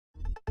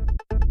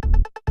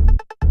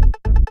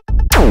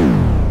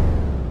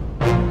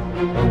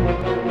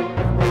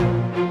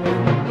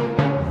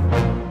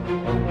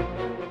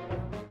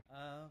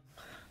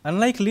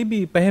Unlike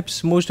Libby,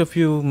 perhaps most of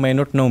you may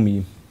not know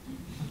me.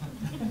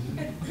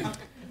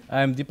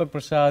 I am Deepak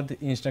Prasad,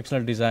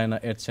 Instructional Designer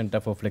at Center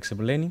for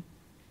Flexible Learning.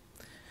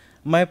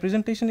 My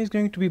presentation is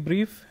going to be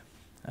brief.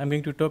 I'm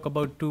going to talk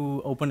about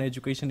two open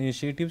education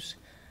initiatives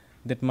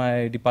that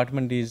my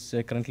department is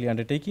currently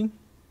undertaking.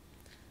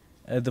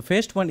 The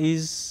first one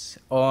is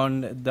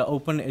on the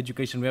open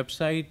education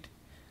website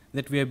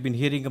that we have been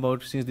hearing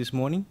about since this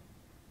morning.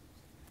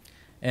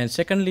 And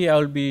secondly, I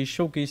will be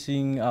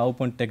showcasing our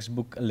open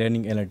textbook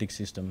learning analytics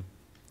system.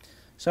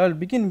 So I'll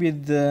begin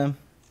with the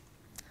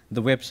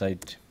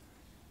website.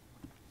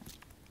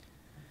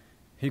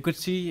 You could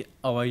see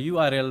our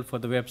URL for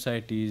the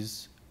website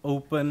is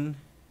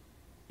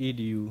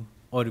open.edu,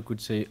 or you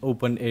could say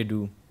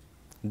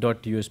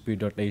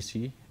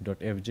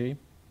openedu.usp.ac.fj.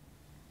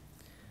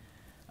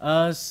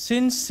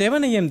 Since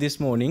 7 a.m. this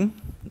morning,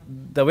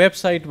 the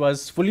website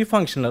was fully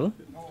functional,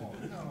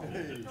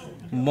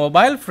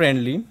 mobile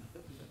friendly,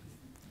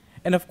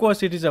 and of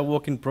course it is a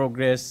work in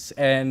progress,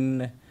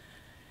 and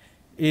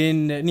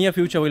in near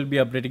future we'll be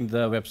updating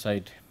the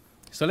website.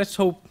 So let's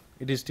hope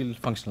it is still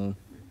functional.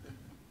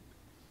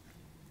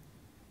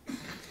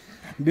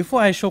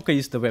 Before I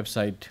showcase the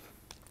website,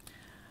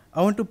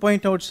 I want to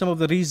point out some of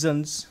the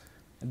reasons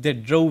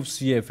that drove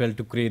CFL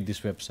to create this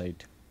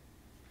website.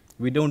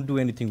 We don't do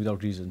anything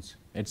without reasons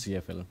at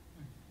CFL.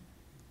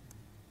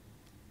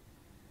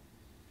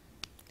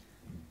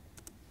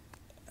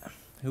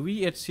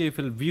 We at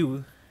CFL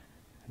view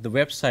the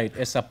website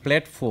as a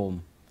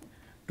platform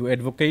to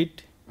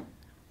advocate,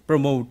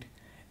 promote,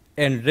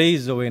 and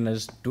raise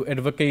awareness to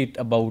advocate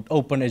about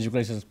open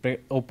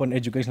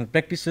educational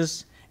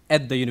practices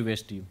at the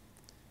university.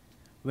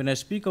 When I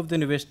speak of the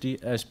university,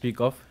 I speak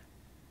of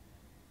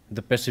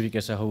the Pacific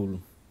as a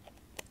whole.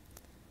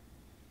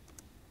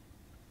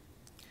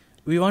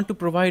 We want to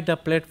provide a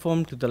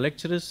platform to the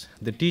lecturers,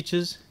 the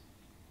teachers,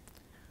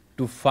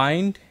 to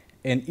find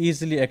and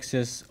easily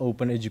access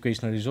open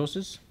educational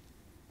resources.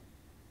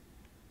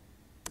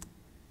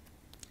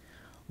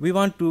 We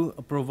want to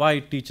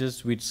provide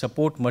teachers with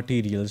support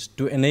materials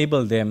to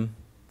enable them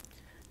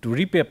to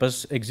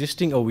repurpose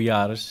existing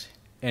OERs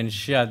and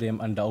share them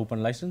under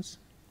open license.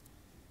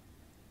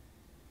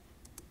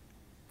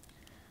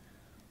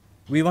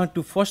 We want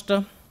to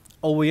foster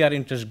OER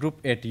interest group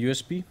at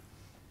USP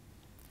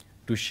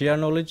to share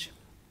knowledge,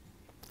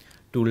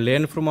 to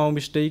learn from our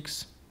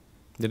mistakes,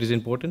 that is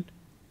important,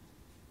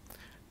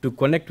 to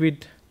connect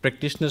with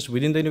practitioners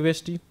within the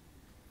university,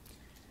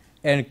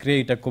 and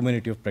create a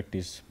community of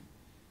practice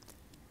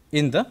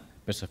in the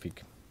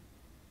Pacific.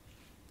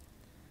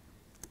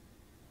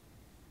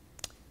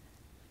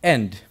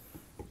 And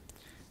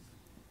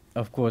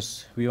of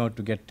course, we want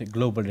to get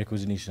global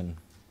recognition.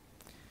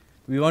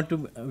 We want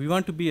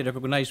to be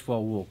recognized for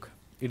our work.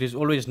 It is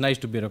always nice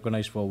to be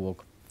recognized for our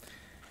work.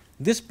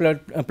 This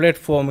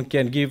platform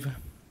can give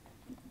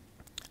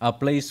a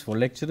place for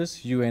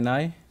lecturers, you and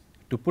I,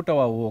 to put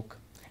our work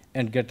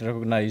and get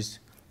recognized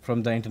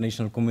from the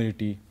international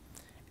community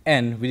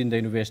and within the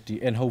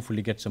university, and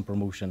hopefully get some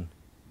promotion.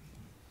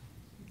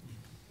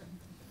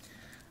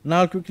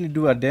 Now I'll quickly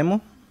do a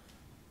demo.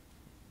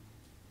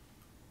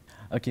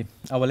 Okay,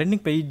 our landing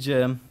page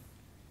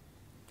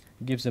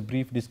gives a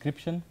brief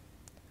description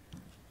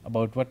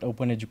about what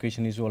open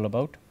education is all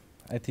about.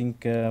 I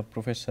think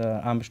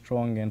Professor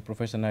Armstrong and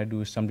Professor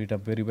Naidu summed it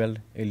up very well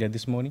earlier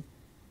this morning.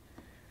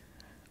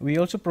 We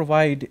also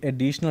provide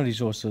additional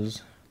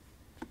resources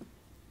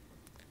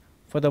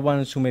for the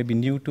ones who may be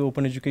new to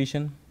open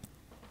education.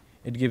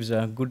 It gives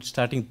a good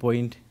starting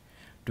point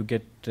to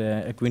get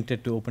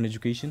acquainted to open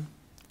education,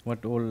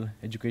 what all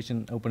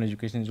open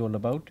education is all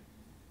about.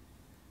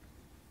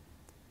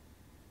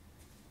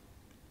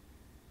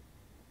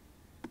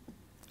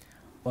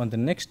 On the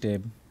next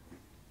tab,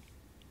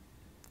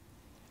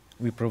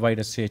 we provide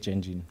a search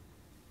engine.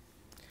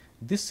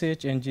 This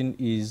search engine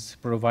is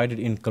provided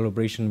in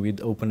collaboration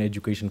with Open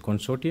Education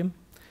Consortium,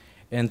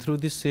 and through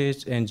this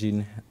search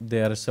engine,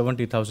 there are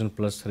 70,000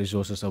 plus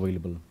resources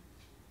available.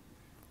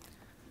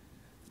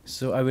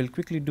 So I will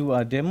quickly do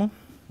a demo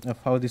of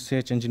how this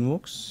search engine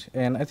works,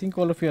 and I think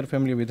all of you are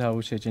familiar with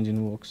how search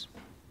engine works.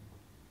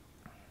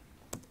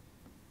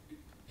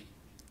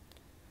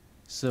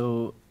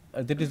 So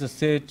that is the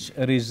search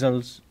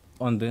results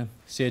on the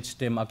search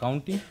term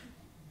accounting.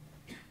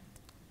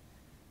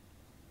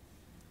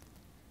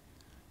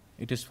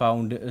 It has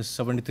found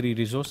 73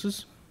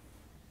 resources,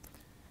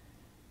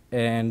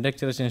 and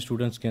lecturers and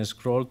students can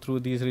scroll through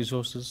these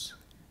resources,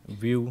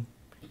 view,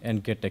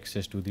 and get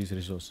access to these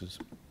resources.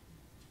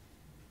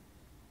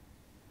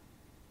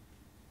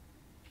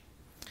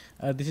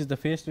 This is the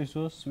first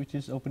resource which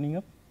is opening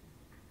up,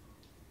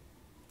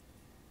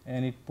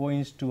 and it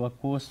points to a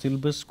course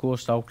syllabus,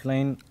 course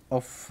outline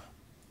of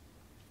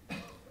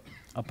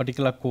a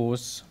particular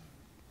course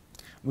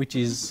which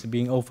is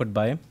being offered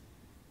by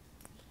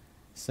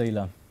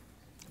Saila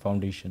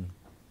Foundation.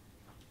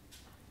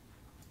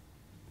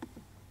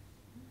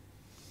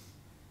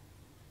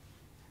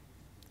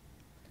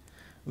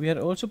 We are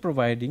also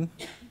providing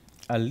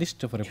a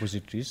list of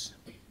repositories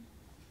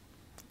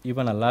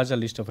even a larger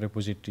list of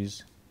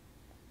repositories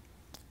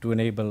to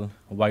enable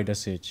wider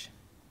search.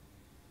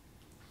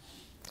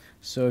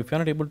 So if you're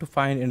not able to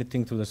find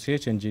anything through the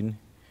search engine,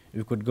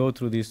 you could go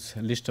through this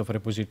list of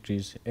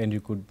repositories and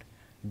you could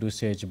do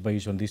search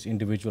based on these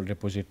individual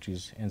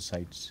repositories and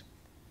sites.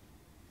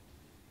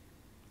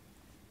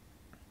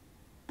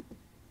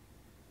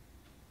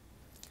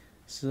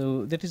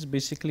 So that is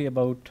basically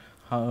about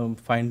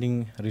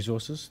finding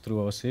resources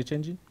through our search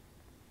engine.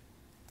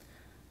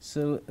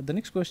 So the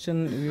next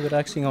question we were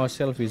asking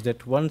ourselves is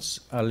that once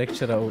a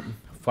lecturer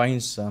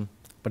finds a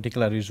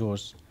particular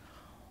resource,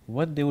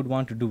 what they would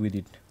want to do with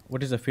it?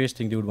 What is the first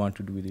thing they would want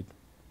to do with it?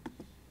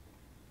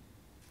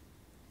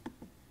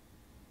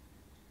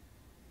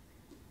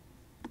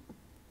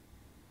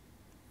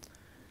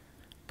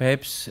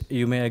 Perhaps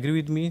you may agree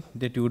with me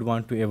that you would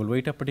want to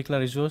evaluate a particular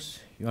resource,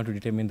 you want to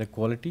determine the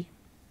quality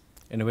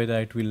and whether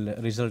it will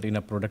result in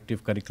a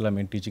productive curriculum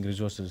and teaching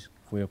resources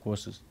for your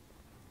courses.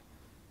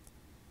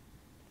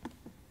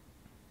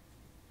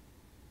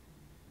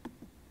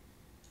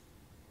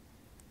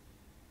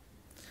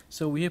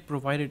 So we have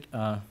provided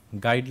a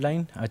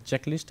guideline, a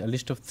checklist, a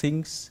list of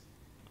things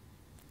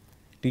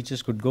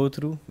teachers could go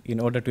through in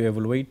order to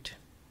evaluate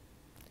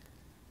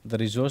the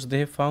resource they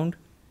have found.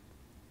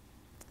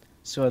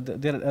 So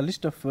there are a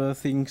list of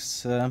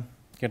things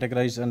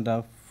categorized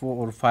under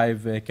 4 or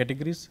 5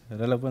 categories: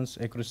 relevance,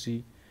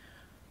 accuracy,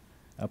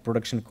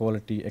 production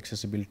quality,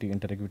 accessibility,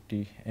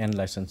 interactivity, and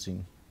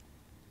licensing.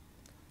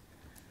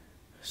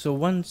 So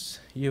once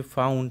you have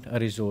found a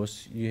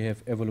resource, you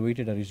have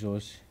evaluated a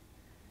resource,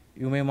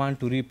 you may want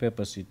to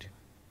repurpose it.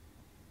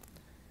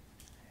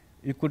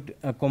 You could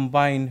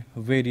combine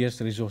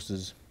various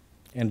resources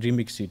and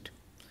remix it.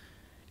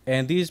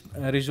 And these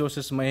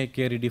resources may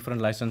carry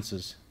different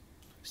licenses.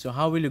 So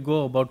how will you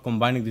go about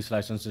combining these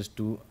licenses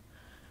to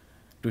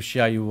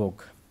share your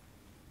work?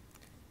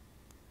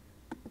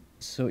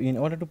 So in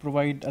order to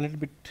provide a little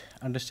bit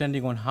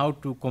understanding on how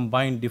to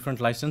combine different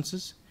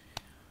licenses,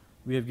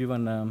 we have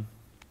given a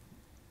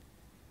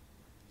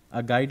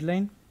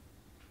guideline,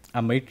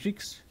 a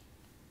matrix.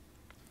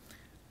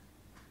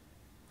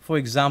 For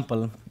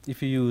example,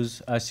 if you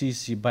use a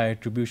CC by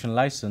attribution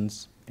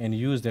license and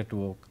use that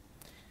work,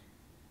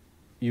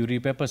 you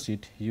repurpose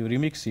it, you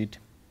remix it,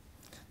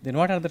 then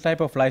what are the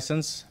type of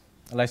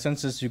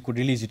licenses you could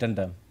release it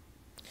under?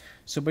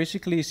 So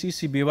basically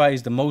CC BY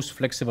is the most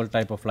flexible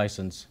type of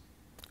license.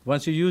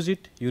 Once you use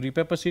it, you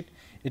repurpose it,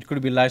 it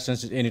could be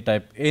licensed any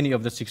type, any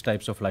of the 6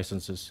 types of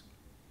licenses.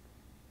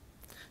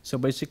 So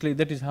basically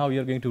that is how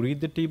you're going to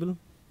read the table,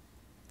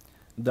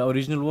 the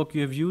original work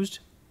you have used,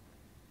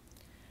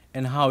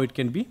 and how it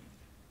can be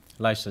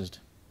licensed.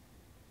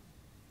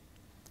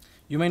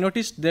 You may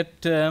notice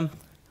that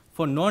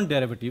for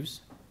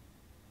non-derivatives,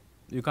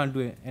 you can't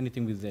do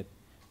anything with that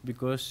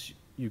because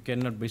you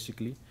cannot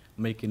basically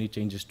make any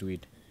changes to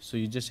it. So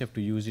you just have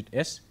to use it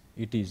as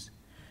it is.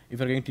 If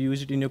you're going to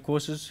use it in your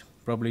courses,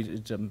 probably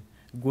it's a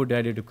good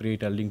idea to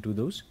create a link to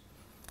those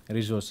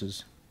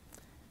resources.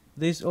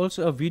 There is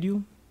also a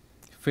video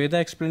further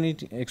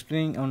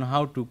explaining on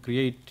how to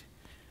create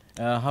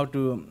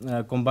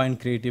combine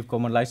Creative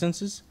Commons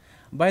licenses.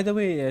 By the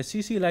way,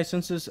 CC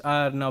licenses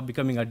are now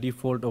becoming a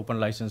default open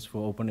license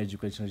for open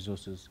education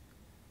resources.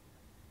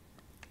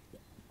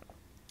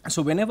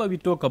 So whenever we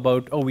talk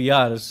about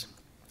OERs,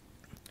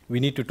 we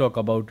need to talk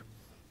about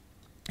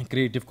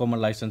Creative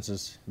Commons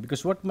licenses,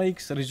 because what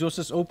makes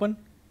resources open?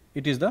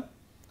 It is the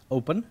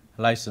open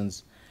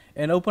license.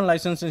 And open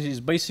licenses is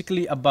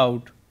basically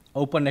about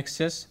open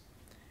access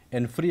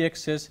and free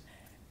access,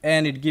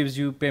 and it gives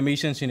you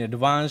permissions in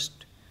advance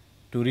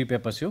to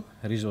repurpose your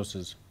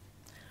resources.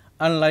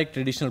 Unlike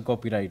traditional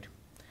copyright.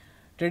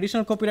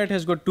 Traditional copyright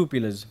has got 2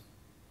 pillars.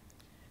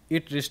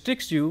 It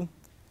restricts you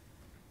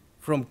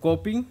from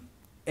copying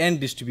and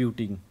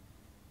distributing.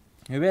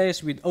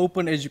 Whereas with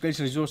open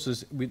education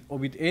resources,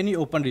 with any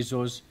open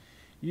resource,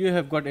 you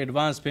have got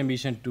advance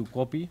permission to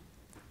copy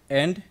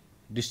and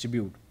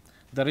distribute.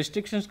 The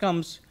restrictions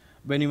comes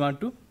when you want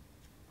to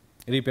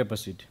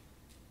repurpose it.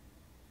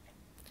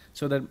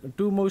 So the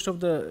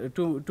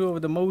two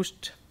of the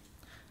most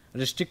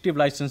restrictive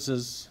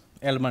licenses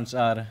elements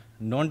are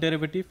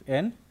non-derivative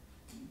and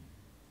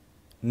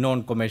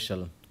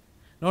non-commercial.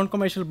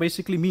 Non-commercial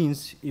basically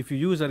means if you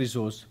use a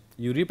resource,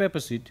 you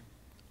repurpose it,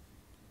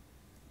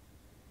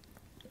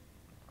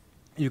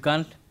 you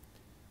can't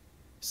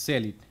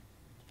sell it.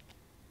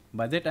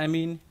 By that I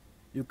mean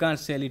you can't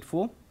sell it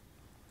for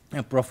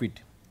a profit.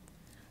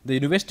 The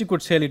university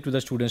could sell it to the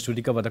students to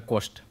recover the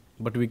cost,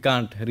 but we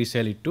can't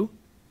resell it to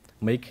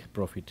make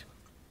profit.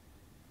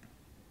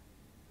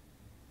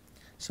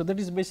 So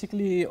that is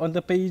basically on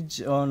the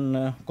page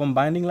on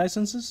combining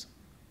licenses.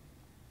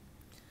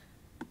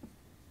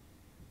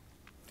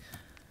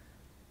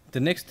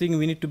 The next thing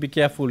we need to be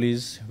careful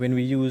is when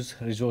we use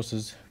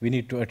resources, we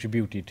need to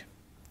attribute it.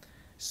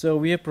 So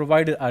we have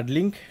provided a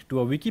link to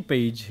a wiki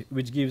page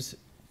which gives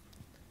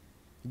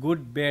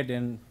good, bad,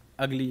 and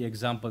ugly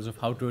examples of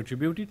how to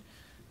attribute it.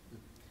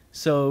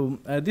 So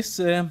this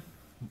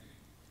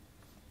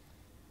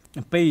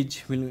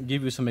page will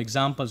give you some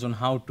examples on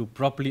how to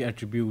properly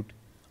attribute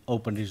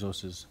open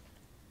resources.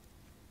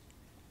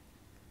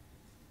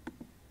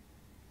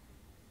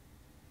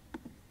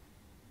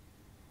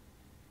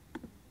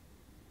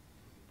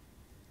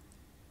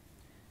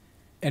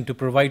 And to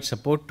provide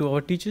support to our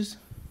teachers,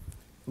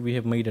 we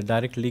have made a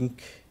direct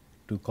link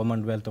to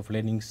Commonwealth of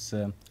Learning's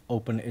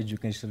Open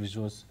Educational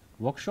Resource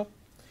Workshop.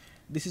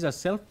 This is a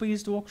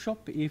self-paced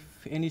workshop. If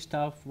any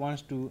staff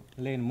wants to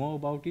learn more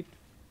about it,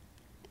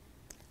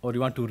 or you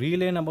want to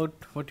relearn about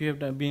what you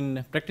have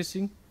been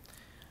practicing,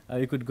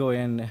 you could go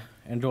and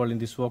enroll in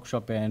this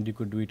workshop and you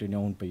could do it in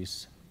your own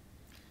pace.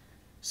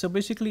 So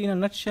basically, in a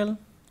nutshell,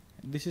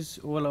 this is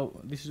all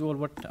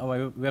what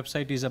our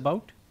website is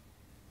about.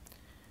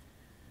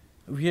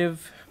 We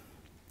have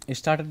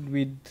started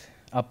with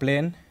a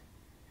plan,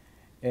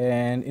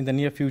 and in the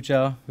near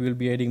future we will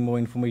be adding more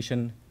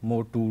information,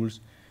 more tools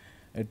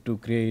to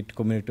create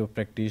community of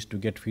practice, to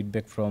get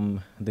feedback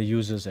from the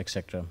users,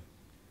 etc.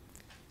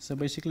 So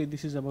basically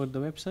this is about the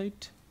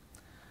website.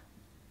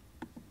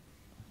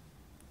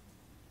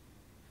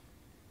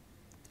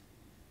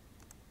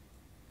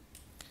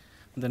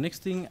 The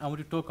next thing I want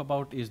to talk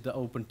about is the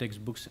open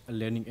textbooks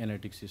learning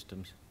analytics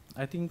systems.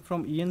 I think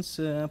from Ian's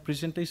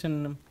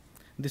presentation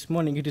this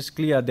morning, it is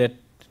clear that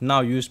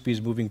now USP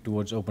is moving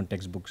towards open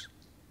textbooks.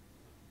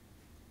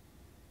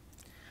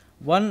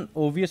 One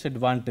obvious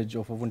advantage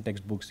of open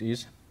textbooks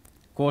is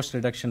cost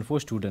reduction for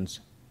students.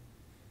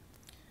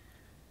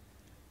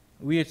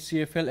 We at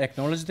CFL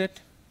acknowledge that,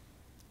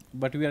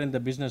 but we are in the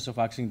business of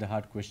asking the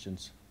hard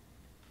questions.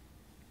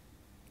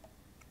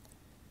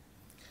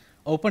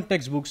 Open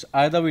textbooks,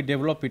 either we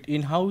develop it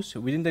in-house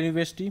within the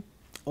university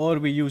or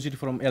we use it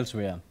from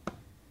elsewhere.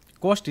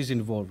 Cost is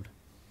involved,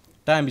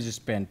 time is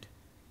spent.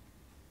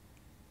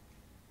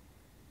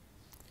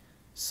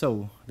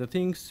 So the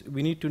things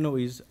we need to know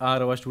is,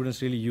 are our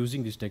students really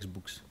using these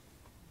textbooks,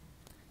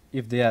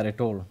 if they are at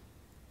all?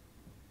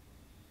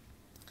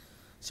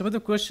 Some of the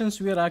questions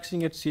we are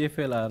asking at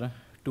CFL are,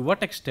 to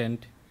what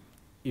extent,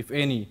 if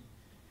any,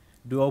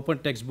 do open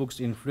textbooks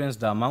influence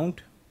the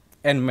amount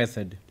and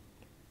method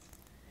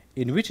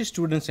in which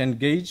students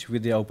engage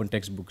with the open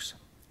textbooks?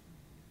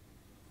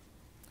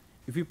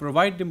 If we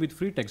provide them with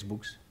free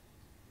textbooks,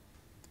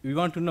 we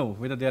want to know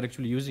whether they are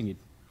actually using it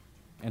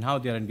and how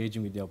they are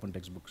engaging with the open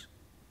textbooks.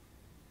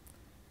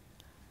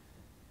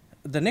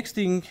 The next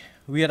thing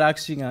we are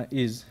asking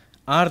is,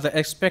 are the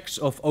aspects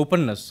of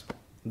openness,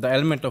 the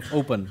element of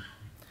open,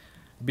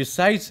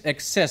 besides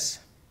access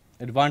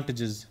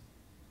advantages,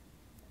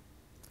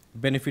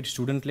 benefit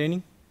student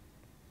learning?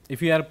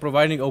 If we are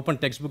providing open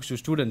textbooks to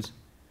students,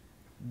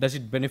 does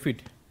it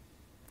benefit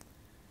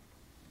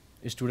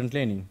student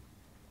learning?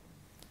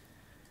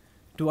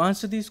 To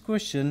answer this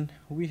question,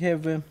 we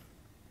have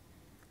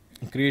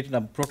created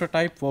a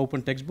prototype for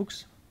open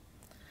textbooks,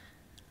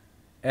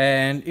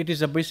 and it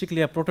is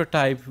basically a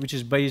prototype which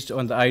is based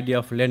on the idea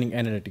of learning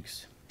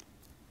analytics.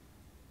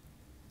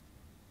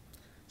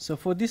 So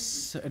for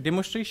this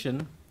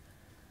demonstration,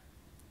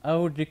 I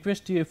would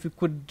request you if you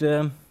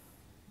could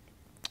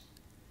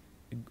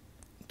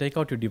take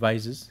out your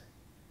devices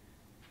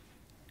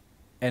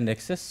and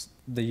access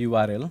the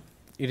URL.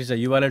 It is a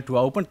URL to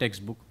our open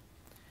textbook,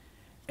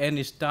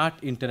 and start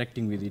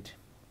interacting with it.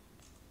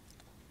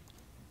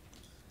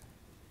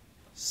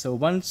 So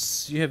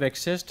once you have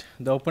accessed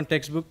the open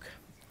textbook,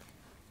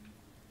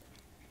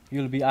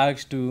 you will be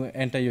asked to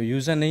enter your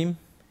username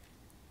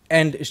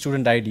and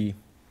student ID.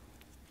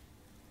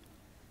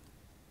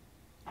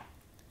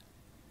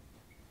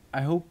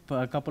 I hope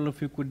a couple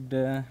of you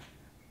could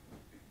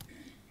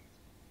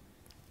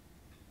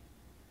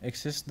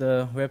access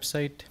the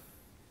website.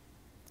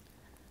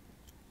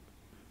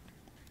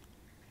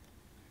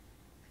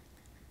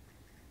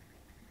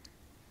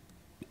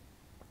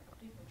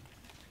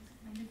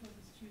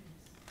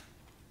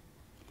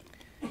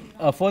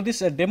 For this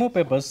demo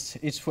purpose,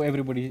 it's for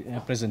everybody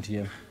present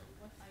here.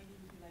 What ID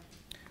would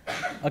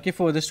you like? Okay,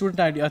 for the student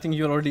ID, I think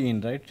you're already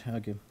in, right?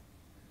 Okay.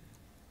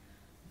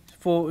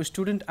 For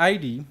student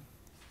ID,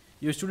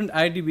 your student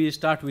ID we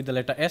start with the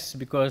letter S,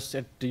 because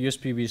at the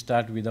USP we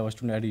start with our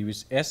student ID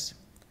with S.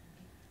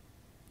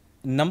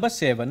 Number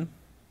 7,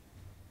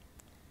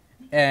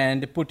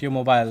 and put your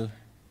mobile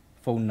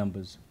phone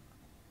numbers.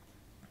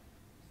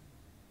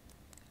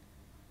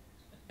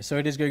 So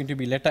it is going to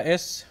be letter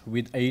S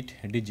with 8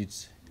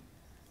 digits.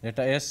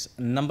 Letter S,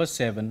 number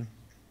 7,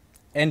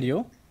 and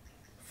your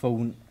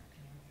phone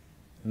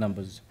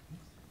numbers.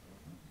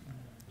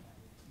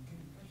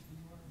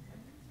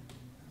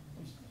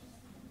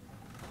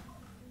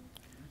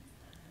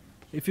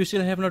 If you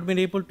still have not been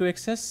able to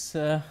access,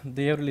 the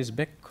URL is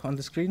back on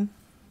the screen.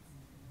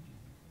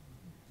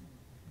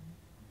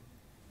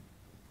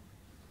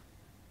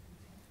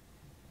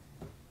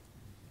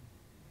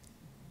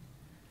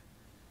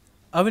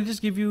 I will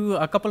just give you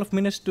a couple of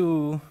minutes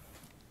to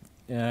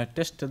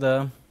test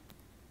the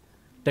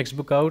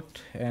textbook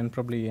out and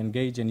probably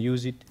engage and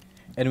use it,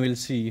 and we'll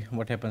see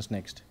what happens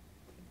next.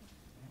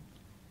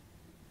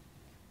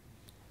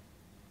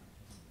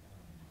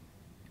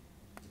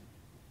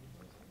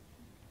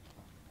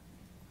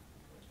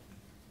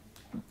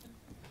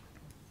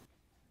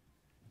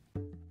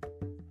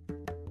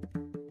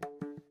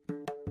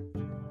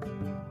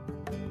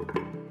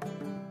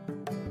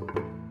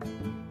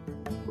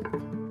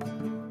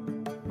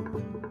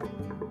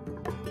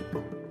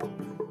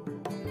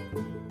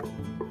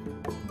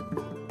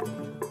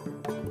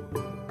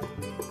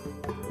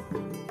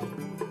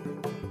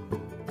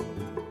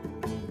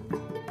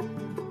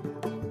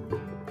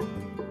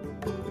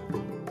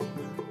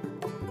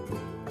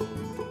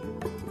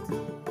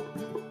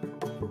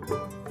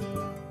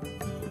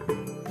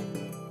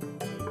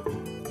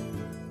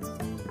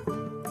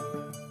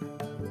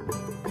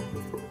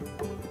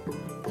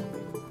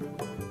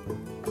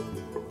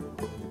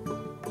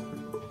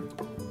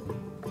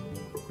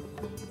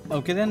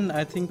 Okay, then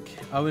I think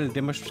I will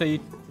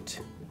demonstrate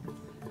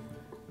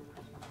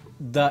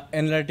the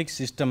analytic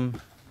system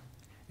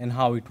and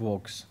how it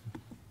works.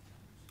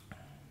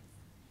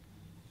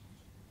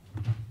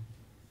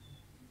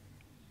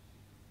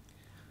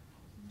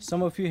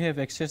 Some of you have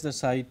accessed the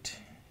site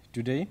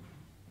today,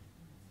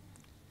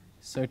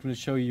 so it will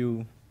show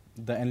you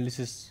the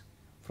analysis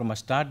from a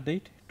start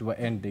date to an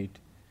end date.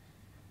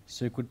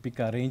 So you could pick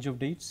a range of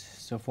dates.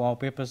 So for our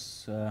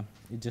purpose,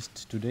 it's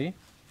just today.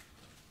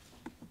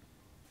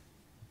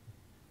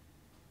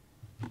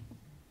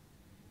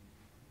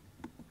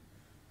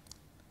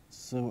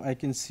 So I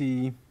can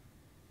see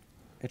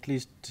at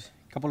least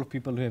a couple of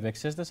people who have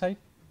accessed the site.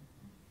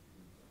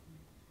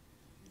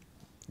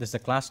 There's the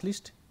class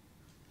list.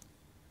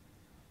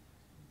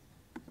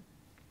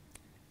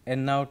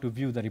 And now to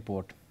view the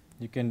report.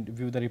 You can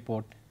view the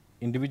report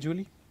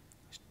individually,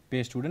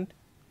 per student,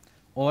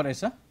 or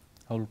as a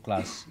whole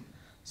class.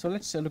 So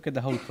let's look at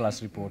the whole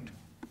class report.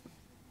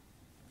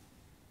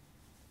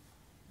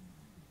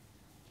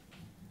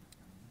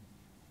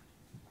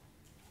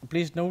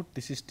 Please note,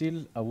 this is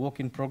still a work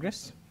in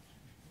progress.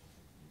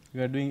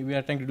 We are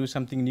trying to do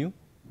something new.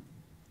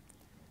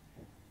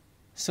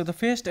 So the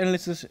first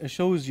analysis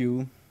shows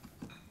you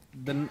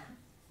the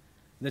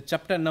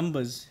chapter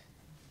numbers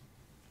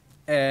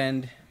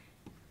and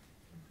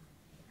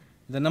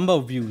the number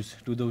of views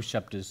to those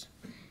chapters.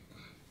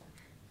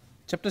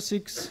 Chapter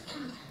 6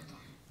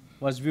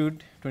 was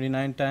viewed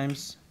 29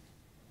 times,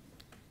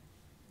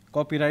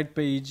 copyright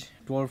page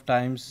 12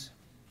 times,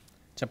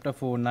 chapter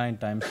 4 9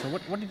 times. So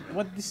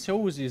what this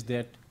shows is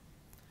that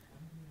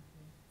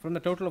from the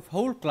total of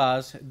whole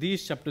class,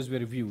 these chapters were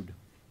viewed.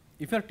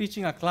 If you are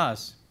teaching a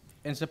class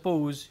and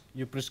suppose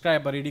you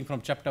prescribe a reading from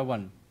chapter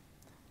 1,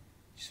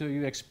 so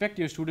you expect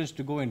your students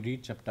to go and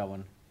read chapter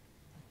 1.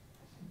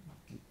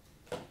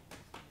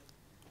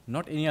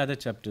 Not any other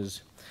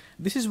chapters.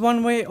 This is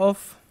one way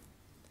of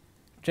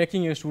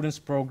tracking your students'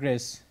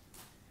 progress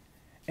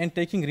and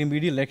taking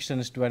remedial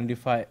actions to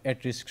identify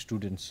at-risk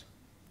students.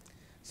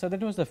 So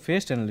that was the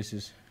first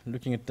analysis,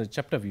 looking at the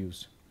chapter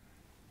views.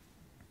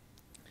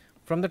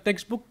 From the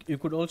textbook, you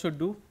could also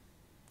do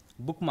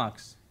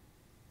bookmarks.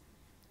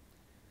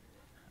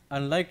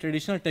 Unlike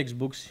traditional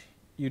textbooks,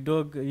 you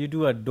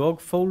do a dog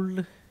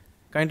fold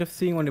kind of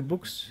thing on the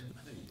books.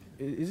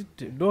 Is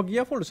it dog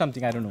ear fold or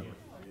something? I don't know.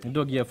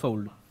 Dog ear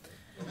fold.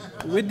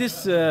 With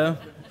this,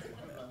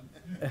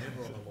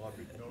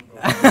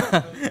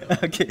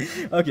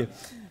 okay.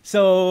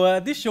 So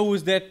this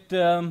shows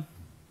that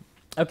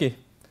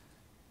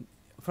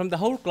from the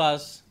whole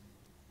class,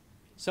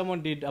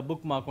 someone did a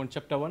bookmark on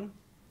chapter 1,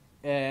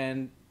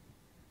 and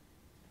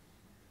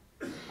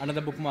another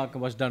bookmark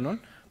was done on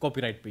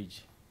copyright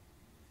page.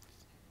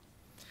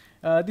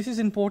 This is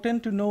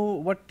important to know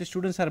what the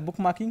students are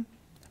bookmarking.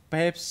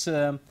 Perhaps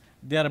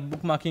they are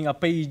bookmarking a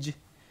page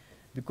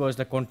because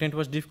the content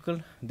was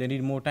difficult, they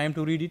need more time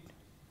to read it.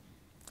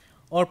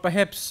 Or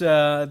perhaps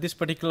this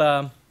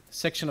particular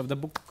section of the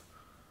book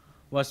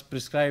was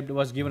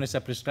given as a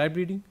prescribed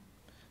reading.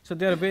 So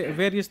there are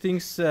various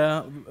things,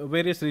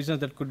 various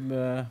reasons that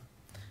could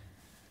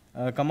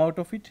come out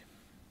of it.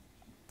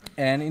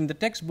 And in the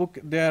textbook,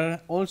 there are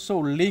also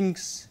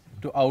links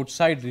to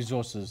outside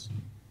resources.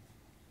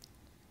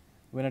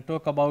 When I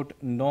talk about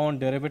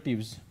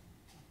non-derivatives,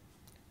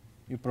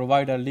 you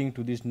provide a link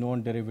to these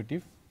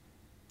non-derivative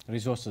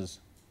resources.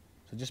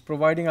 So just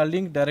providing a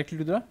link directly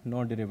to the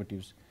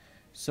non-derivatives.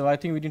 So I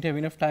think we didn't have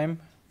enough time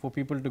for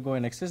people to go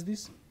and access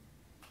this.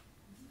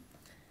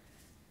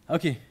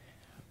 Okay,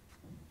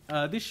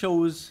 this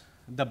shows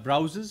the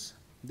browsers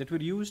that were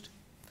used.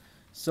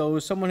 So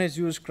someone has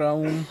used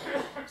Chrome,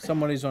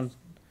 someone is on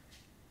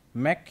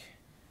Mac,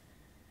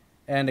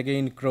 and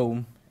again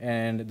Chrome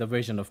and the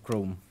version of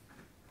Chrome.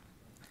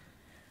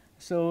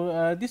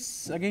 So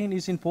this again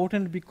is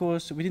important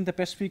because within the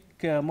Pacific,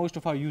 most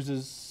of our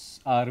users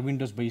are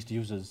Windows-based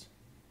users,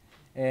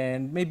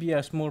 and maybe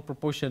a small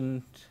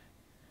proportion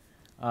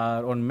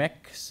are on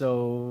Mac.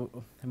 So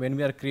when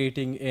we are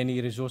creating any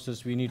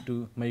resources, we need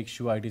to make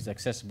sure it is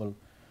accessible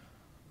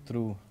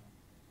through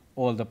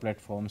all the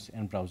platforms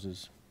and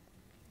browsers.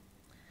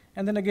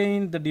 And then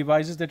again, the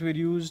devices that were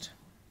used.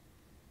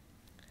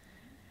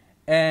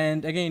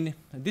 And again,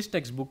 this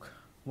textbook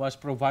was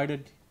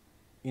provided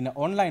in an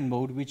online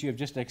mode, which you have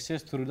just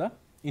accessed through the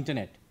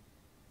internet.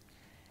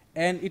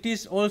 And it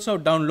is also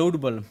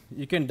downloadable.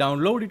 You can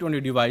download it on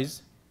your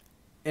device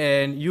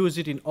and use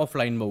it in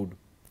offline mode.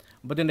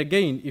 But then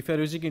again, if you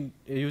are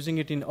using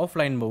it in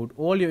offline mode,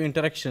 all your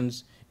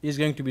interactions is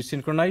going to be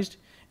synchronized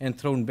and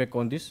thrown back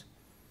on this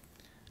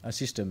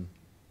system.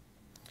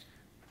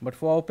 But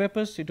for our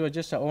purpose, it was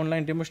just an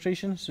online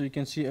demonstration, so you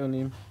can see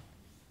only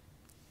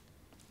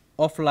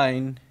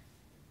offline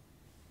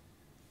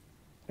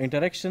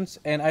interactions.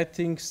 And I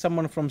think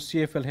someone from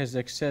CFL has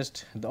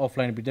accessed the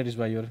offline bit. That is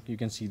why you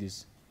can see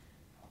this.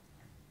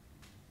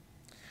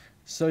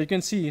 So you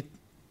can see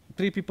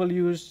 3 people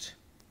used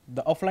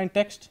the offline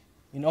text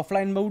in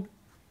offline mode,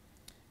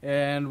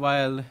 and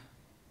while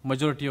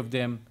majority of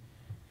them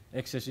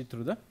access it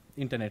through the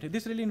internet.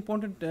 This is really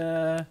important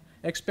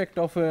aspect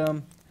of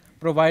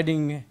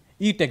providing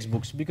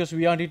e-textbooks, because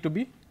we want it to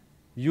be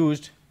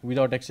used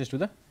without access to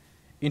the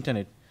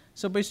internet.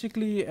 So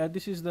basically,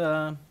 this is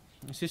the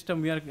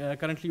system we are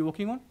currently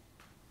working on.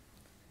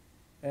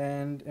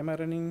 And am I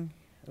running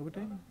over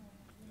time?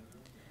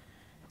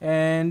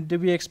 And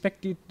we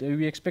expect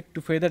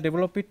to further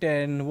develop it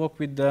and work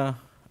with the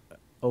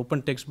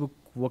open textbook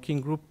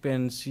working group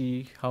and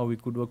see how we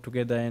could work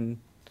together and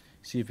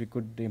see if we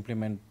could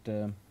implement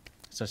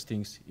such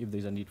things if there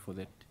is a need for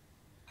that.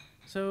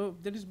 So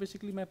that is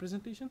basically my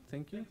presentation.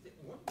 Thank you.